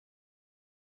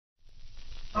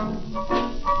Many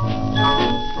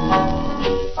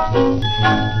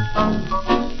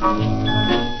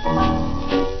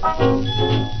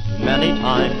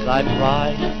times I've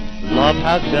tried, love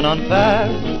has been unfair.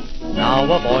 Now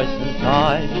a voice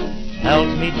inside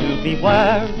tells me to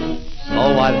beware.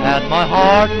 So I've had my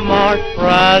heart marked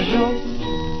fragile.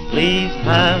 Please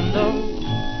handle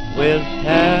with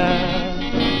care.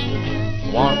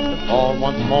 Want to fall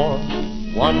once more,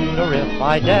 wonder if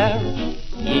I dare.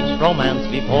 Each romance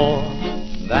before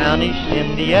vanished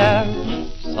in the air.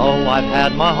 So I've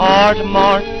had my heart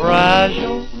marked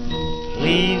fragile.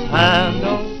 Please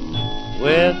handle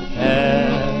with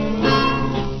care.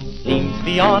 Seems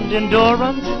beyond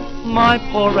endurance, my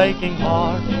poor aching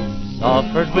heart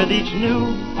suffered with each new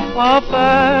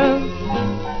affair.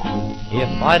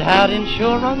 If I'd had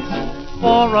insurance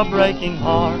for a breaking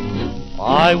heart,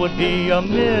 I would be a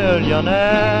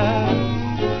millionaire.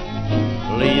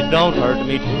 Please don't hurt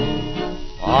me too,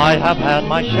 I have had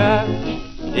my share.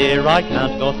 Dear, I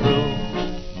can't go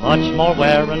through much more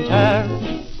wear and tear.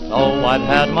 So I've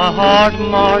had my heart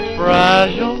marked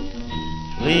fragile.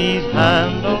 Please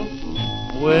handle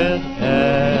with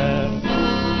care.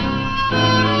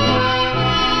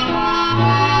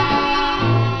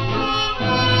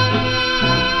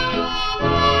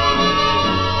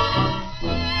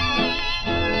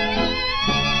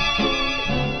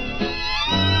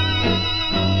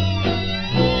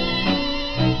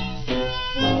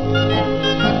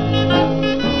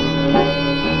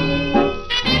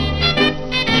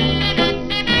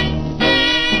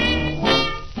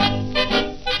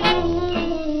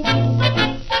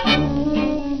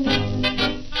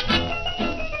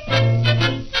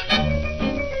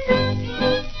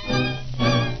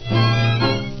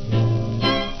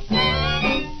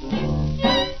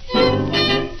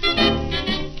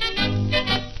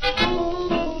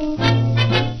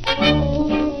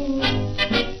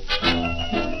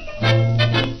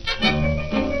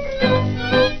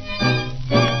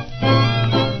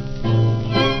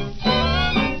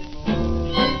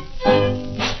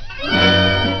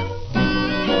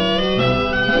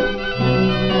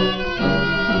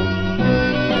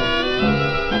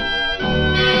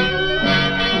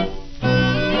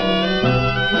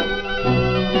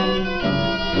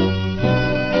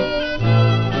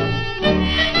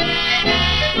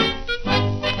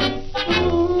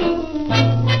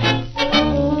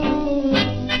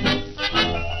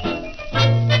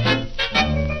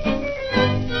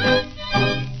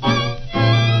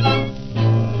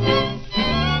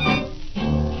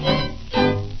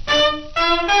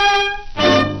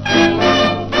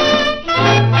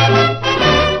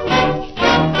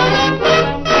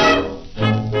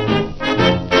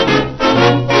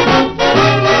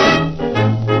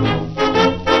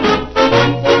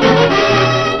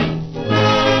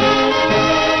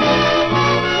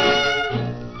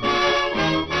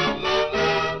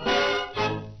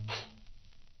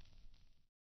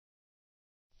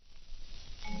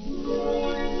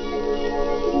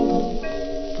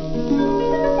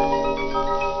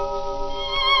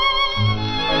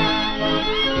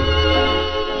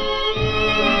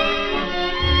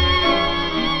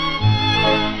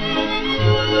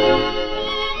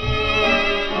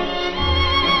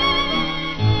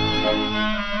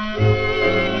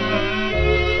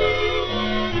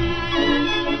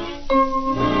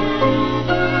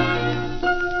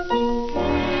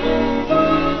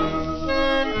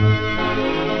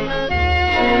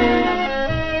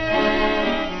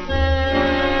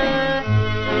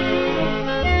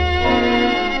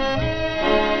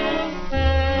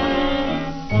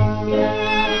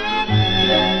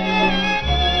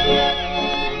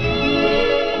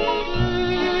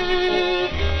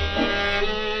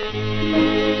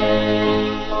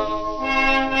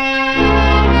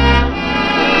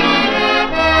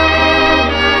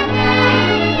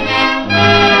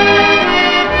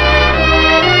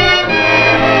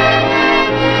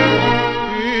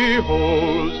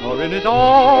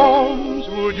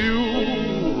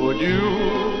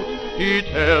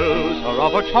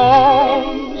 of her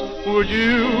charms. Would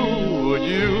you?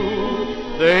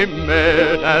 They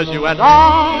met as you and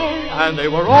I, and they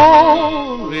were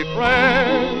only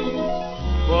friends.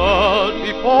 But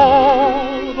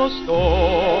before the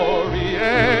story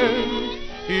ends,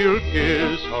 he'll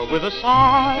kiss her with a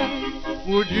sigh.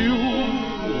 Would you?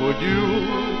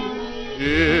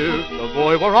 If the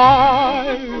boy were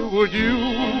I, would you?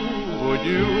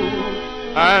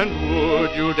 And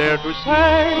would you dare to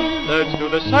say, let's do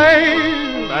the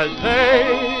same as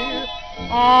they?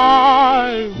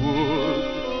 I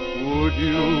would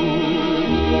you?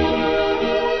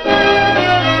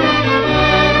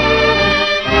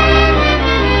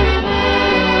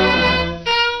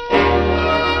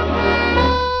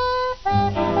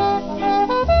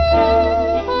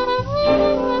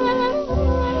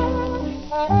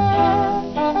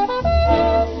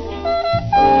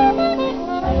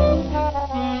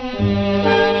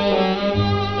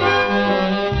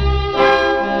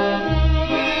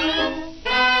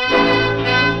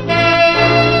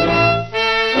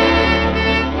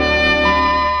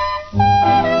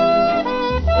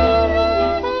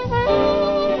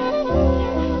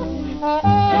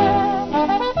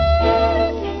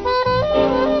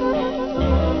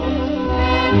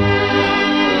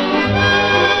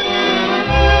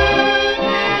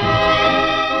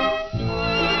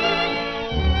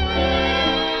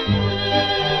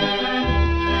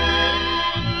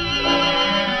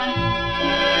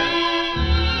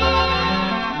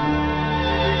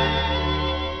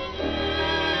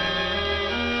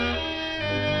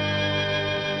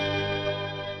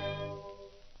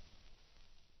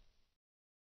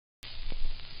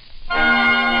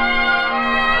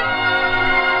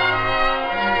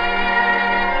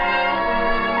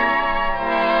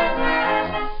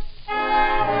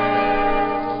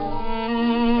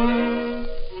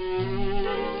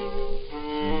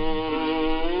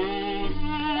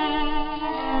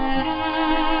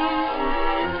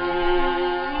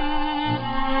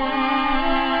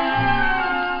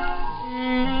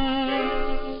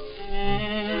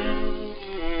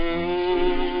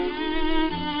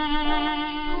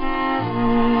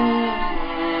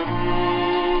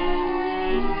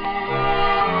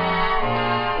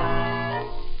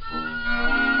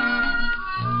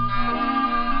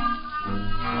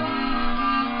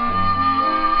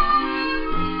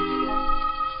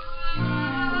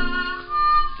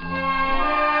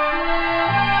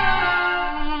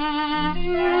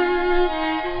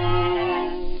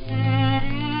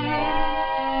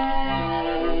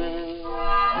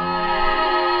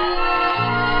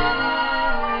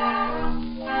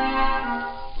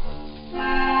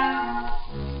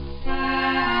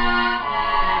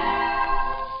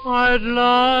 I'd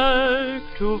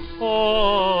like to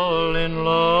fall in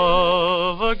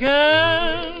love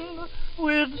again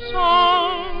with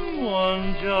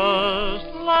someone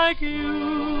just like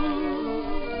you.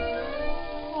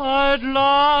 I'd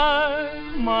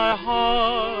like my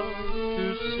heart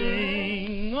to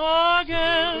sing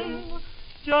again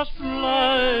just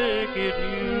like it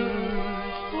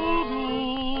used to do.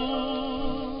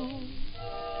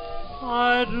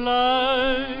 I'd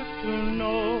like to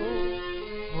know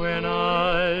when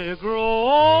I grow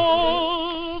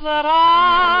old that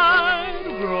I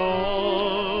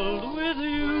grow old with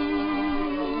you.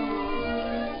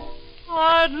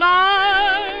 I'd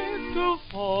like to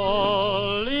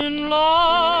fall in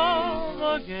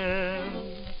love again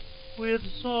with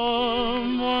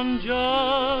someone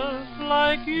just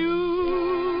like you.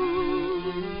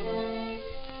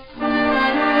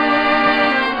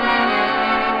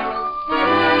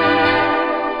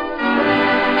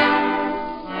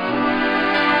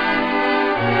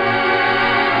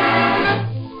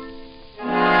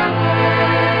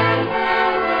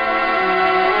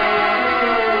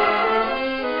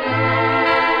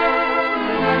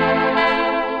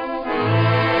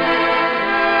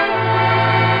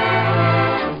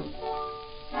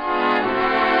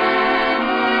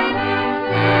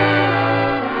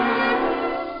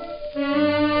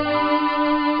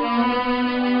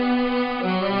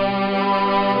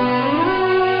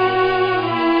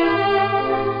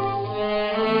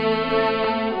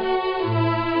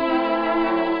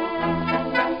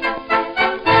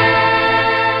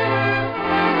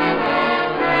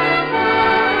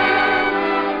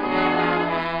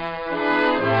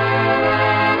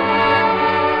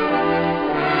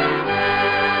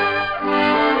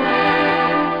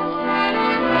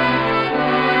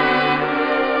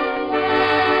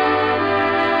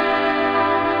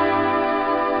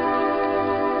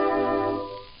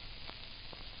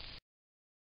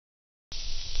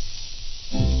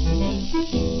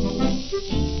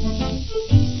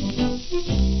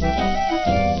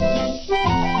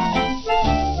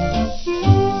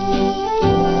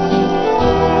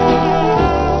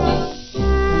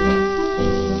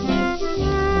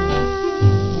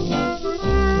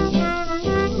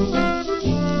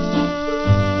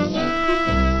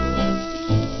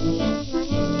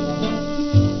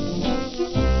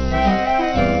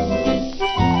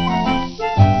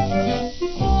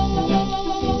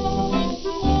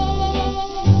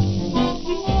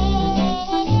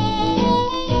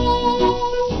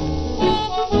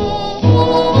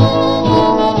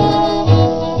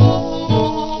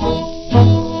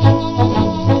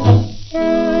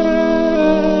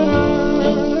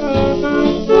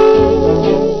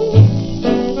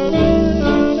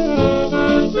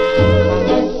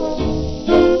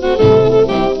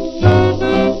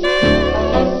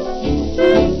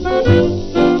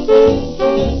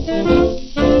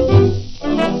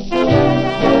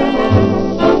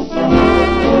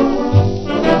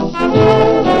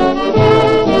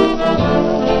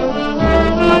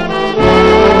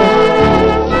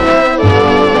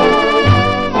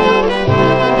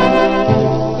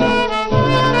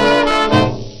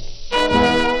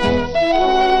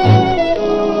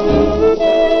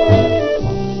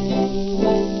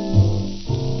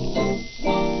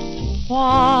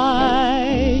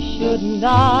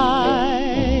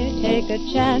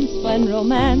 when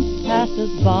romance passes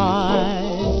by.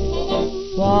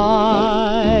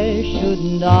 Why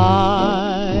shouldn't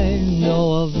I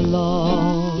know of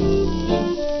love?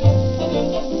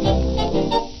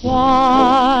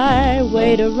 Why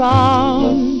wait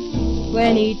around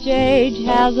when each age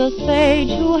has a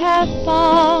sage who has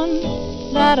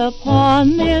found that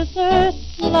upon this earth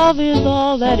love is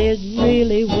all that is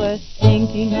really worth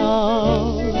thinking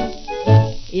of?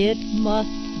 It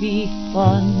must be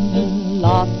fun,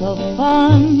 lots of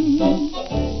fun,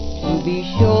 to be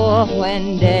sure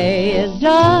when day is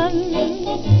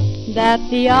done that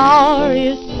the hour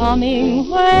is coming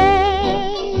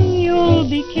when you'll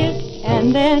be kissed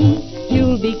and then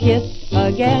you'll be kissed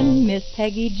again. Miss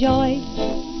Peggy Joyce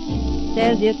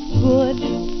says it's good,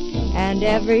 and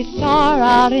every star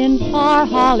out in far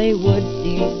Hollywood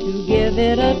seems to give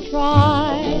it a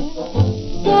try.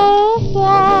 So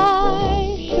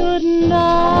why shouldn't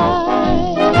I?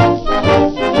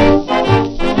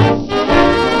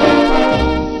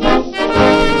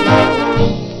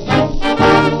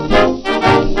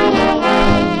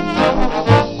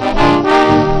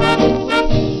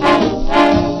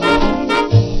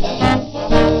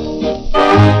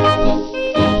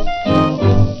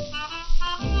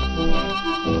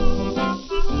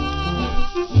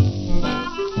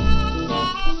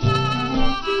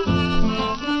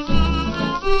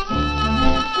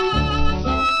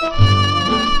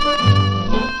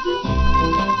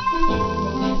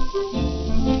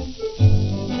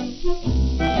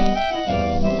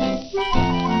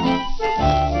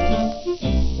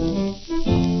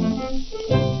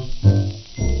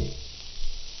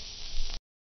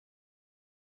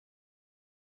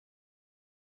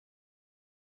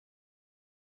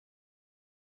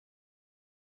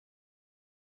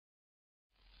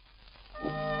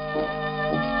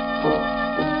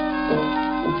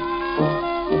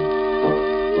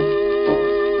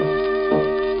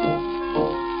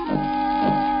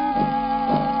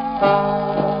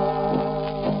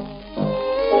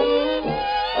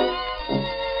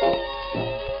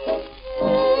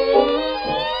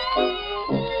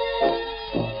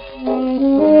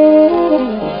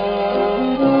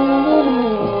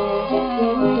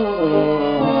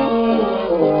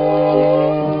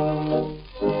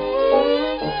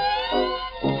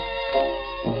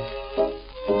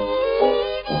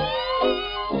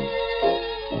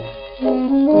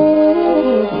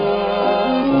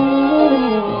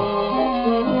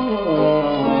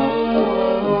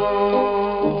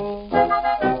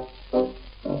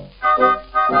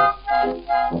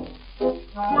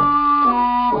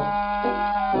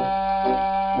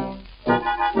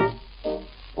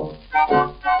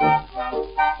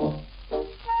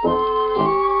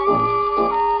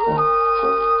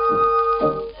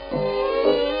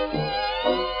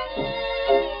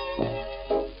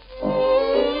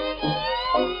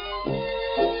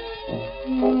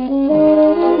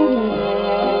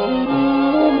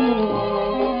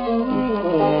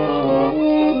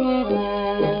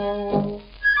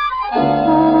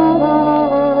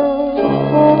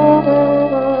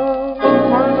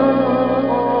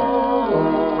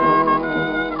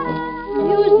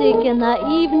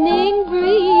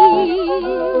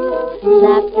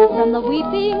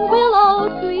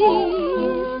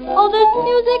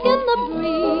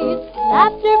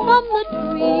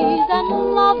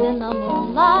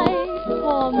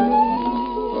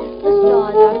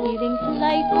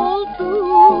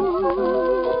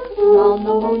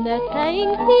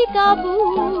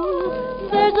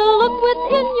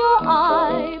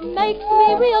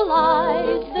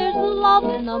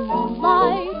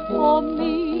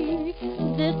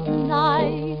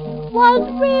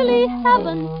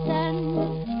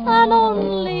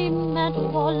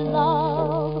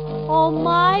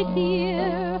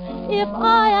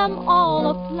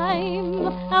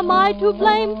 To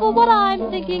blame for what I'm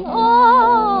thinking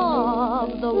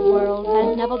of. The world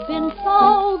has never been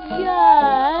so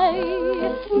gay.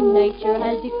 Nature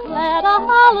has declared a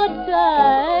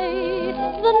holiday.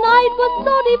 The night was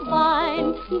so divine.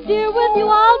 Dear, with you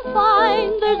I'll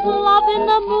find there's love in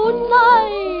the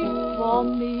moonlight for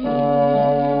me.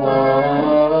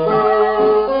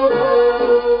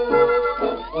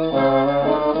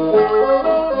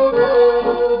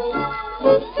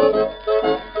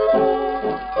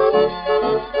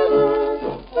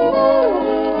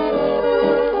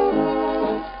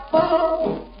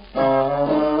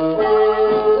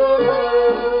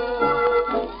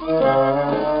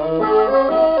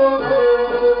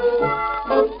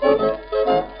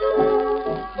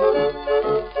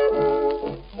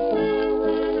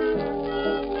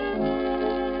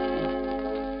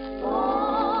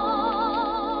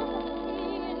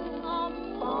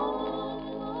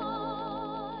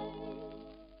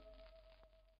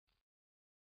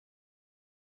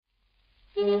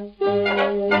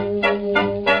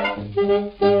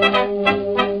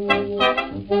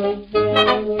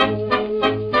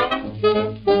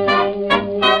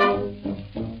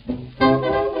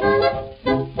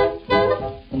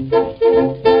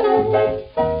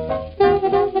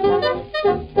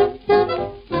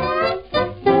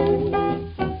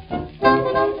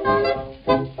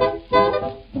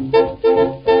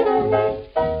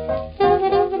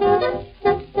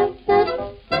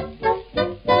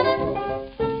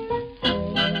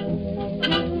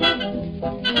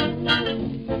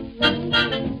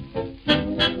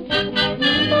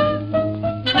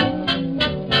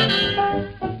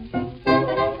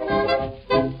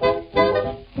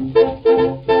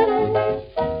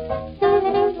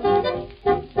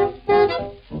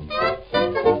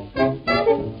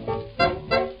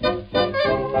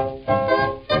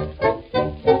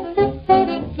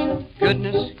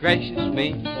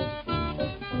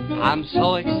 I'm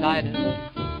so excited,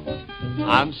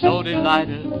 I'm so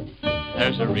delighted.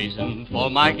 There's a reason for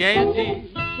my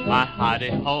gaiety, my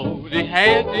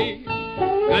hidey-ho-de-hayety.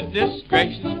 Goodness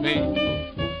gracious me.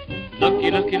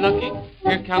 Looky, looky, looky,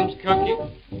 here comes Cookie,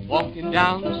 walking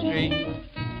down the street.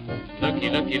 Looky,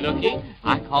 looky, looky,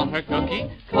 I call her Cookie,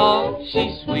 'cause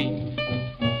she's sweet.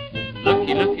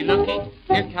 Looky, looky, looky,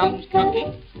 here comes Cookie,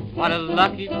 what a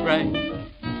lucky break.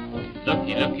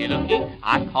 Looky, looky, looky,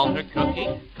 I call her Cookie,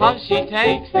 'cause she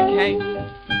takes the cake.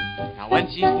 Now when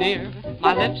she's near,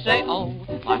 my lips say oh,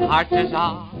 my heart says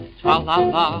ah,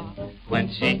 tra-la-la. When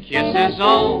she kisses,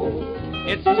 oh,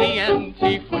 it's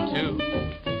TNT for two.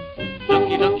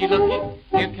 Looky, looky, looky,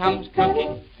 here comes Cookie,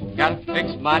 gotta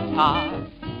fix my tie.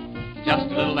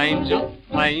 Just a little angel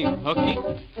playing hooky,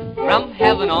 from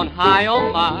heaven on high,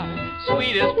 oh my,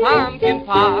 sweet as pumpkin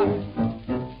pie.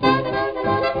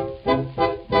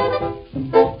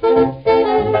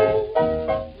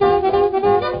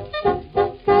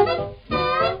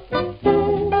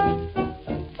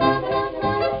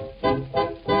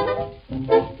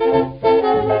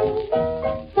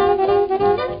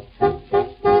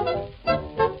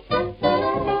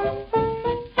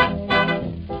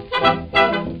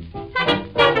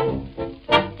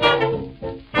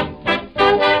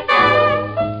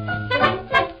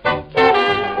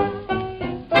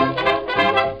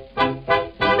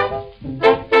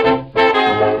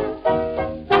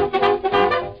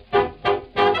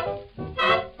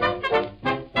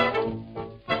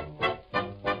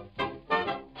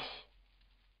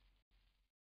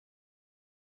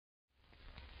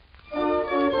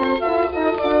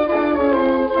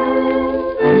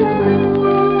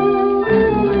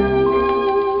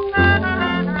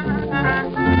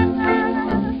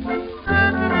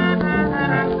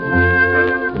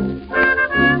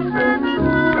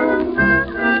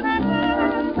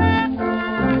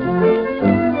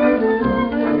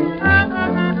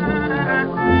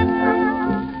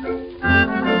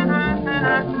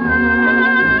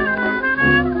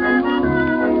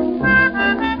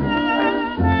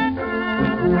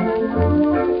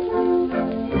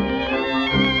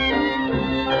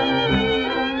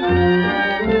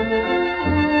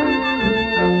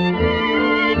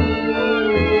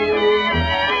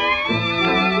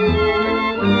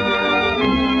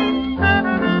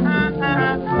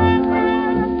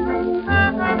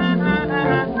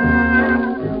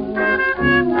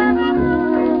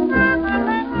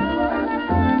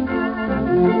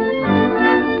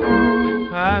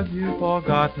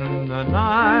 forgotten the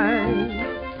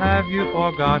night? Have you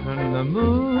forgotten the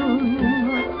moon?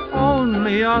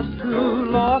 Only us two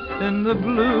lost in the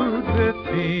blue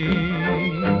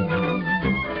drifting.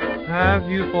 Have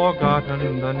you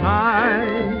forgotten the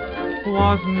night?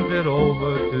 Wasn't it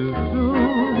over too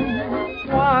soon?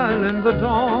 While in the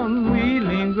dawn we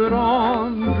lingered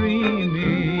on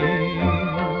dreaming.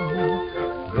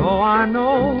 Though I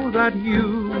know that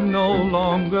you no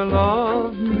longer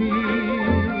love me,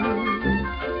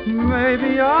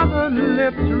 maybe other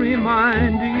lips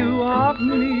remind you of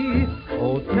me.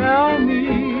 Oh, tell me,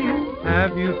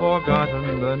 have you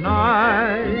forgotten the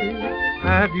night?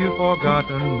 Have you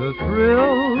forgotten the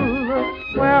thrill?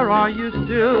 Where are you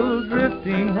still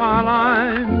drifting while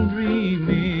I'm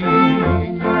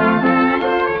dreaming?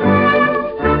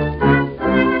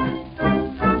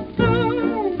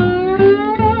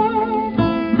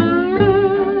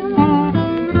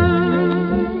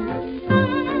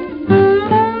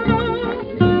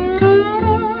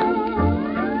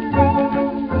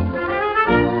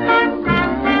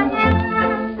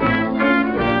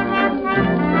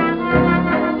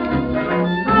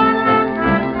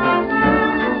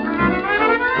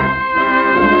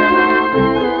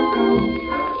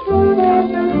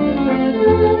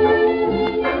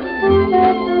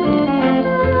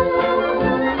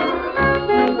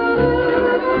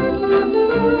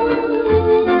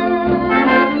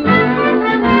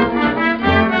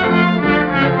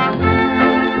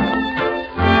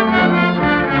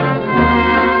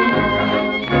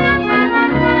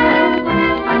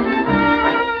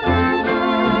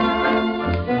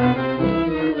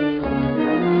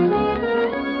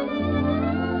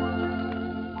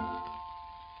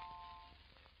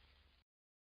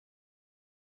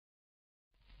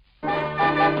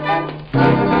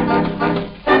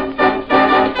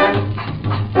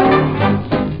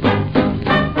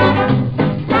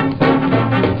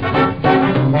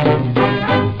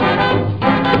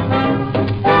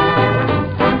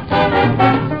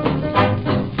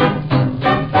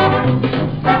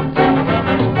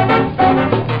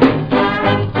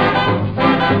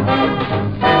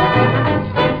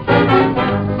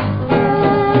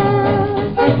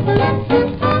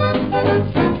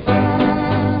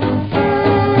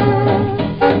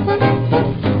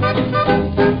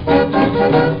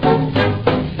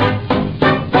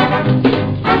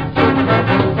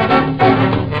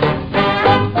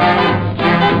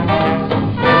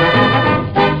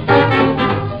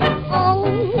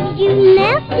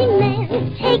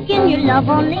 love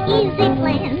on the easy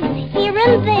plan, here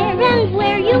and there and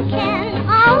where you can.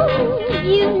 Oh,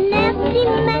 you nasty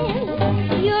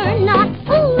man, you're not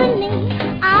fooling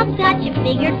me. I've got you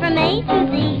figured from A to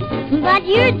Z, but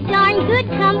you're darn good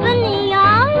company.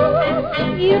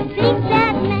 Oh, you think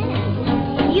that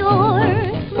man, you're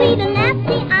sweet and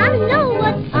nasty. I know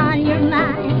what's on your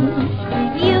mind.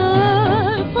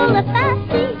 You're full of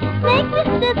fancy, make me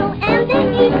sizzle and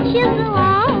then you chisel.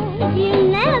 Oh, you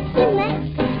nasty man,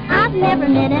 I've never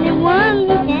met anyone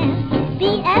who can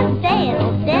be as bad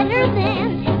or better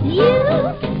than you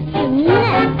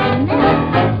nasty man.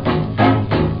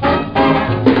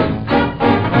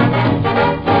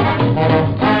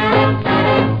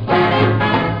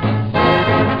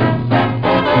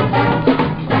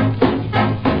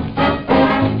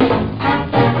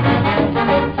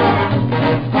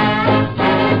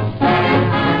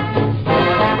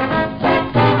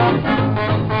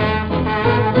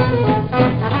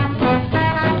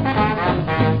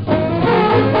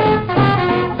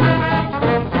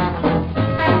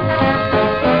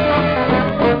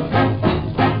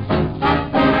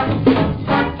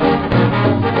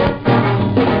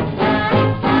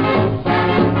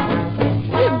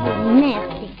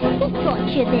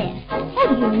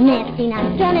 Nasty, now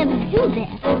don't ever do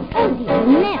that. Oh,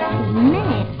 you nasty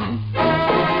man.